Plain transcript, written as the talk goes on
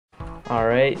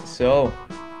Alright, so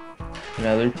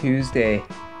another Tuesday.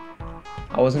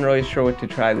 I wasn't really sure what to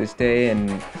try this day,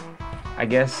 and I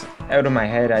guess out of my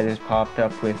head I just popped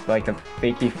up with like a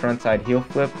fakie frontside heel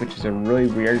flip, which is a really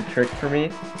weird trick for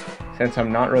me since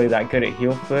I'm not really that good at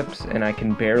heel flips and I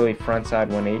can barely frontside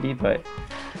 180, but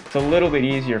it's a little bit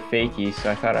easier fakie, so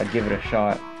I thought I'd give it a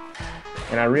shot.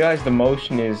 And I realized the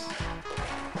motion is,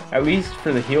 at least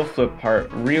for the heel flip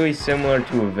part, really similar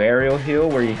to a varial heel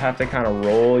where you have to kind of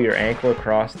roll your ankle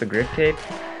across the grip tape.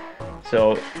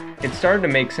 So it started to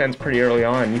make sense pretty early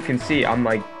on. You can see I'm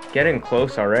like getting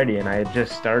close already, and I had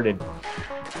just started.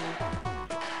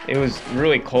 It was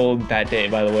really cold that day,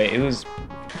 by the way. It was,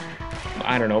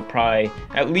 I don't know, probably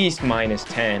at least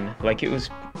 -10. Like it was,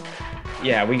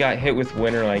 yeah, we got hit with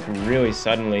winter like really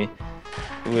suddenly.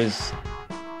 It was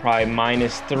probably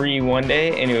 -3 one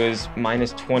day, and it was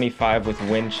 -25 with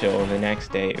wind chill the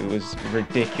next day. It was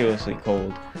ridiculously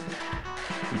cold.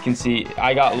 You can see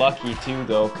I got lucky too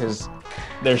though, because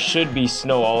there should be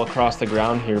snow all across the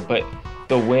ground here, but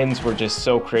the winds were just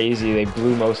so crazy they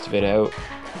blew most of it out.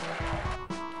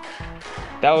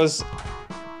 That was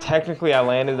technically, I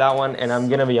landed that one, and I'm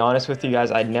gonna be honest with you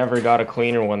guys, I never got a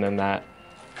cleaner one than that.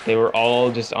 They were all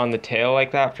just on the tail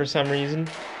like that for some reason,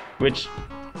 which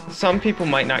some people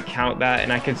might not count that,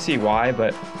 and I can see why,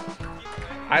 but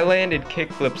I landed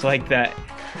kickflips like that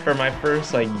for my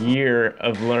first like year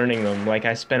of learning them. Like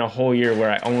I spent a whole year where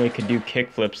I only could do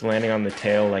kickflips landing on the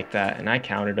tail like that, and I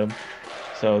counted them.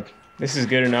 So this is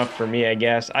good enough for me, I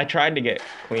guess. I tried to get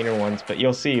cleaner ones, but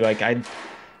you'll see, like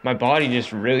my body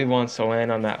just really wants to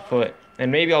land on that foot.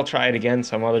 And maybe I'll try it again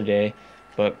some other day,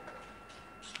 but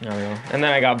I don't know. And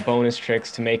then I got bonus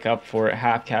tricks to make up for it: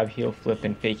 half cab heel flip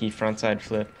and fakie frontside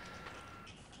flip.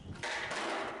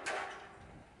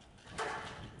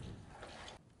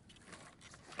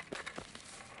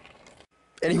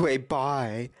 Anyway,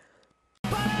 bye.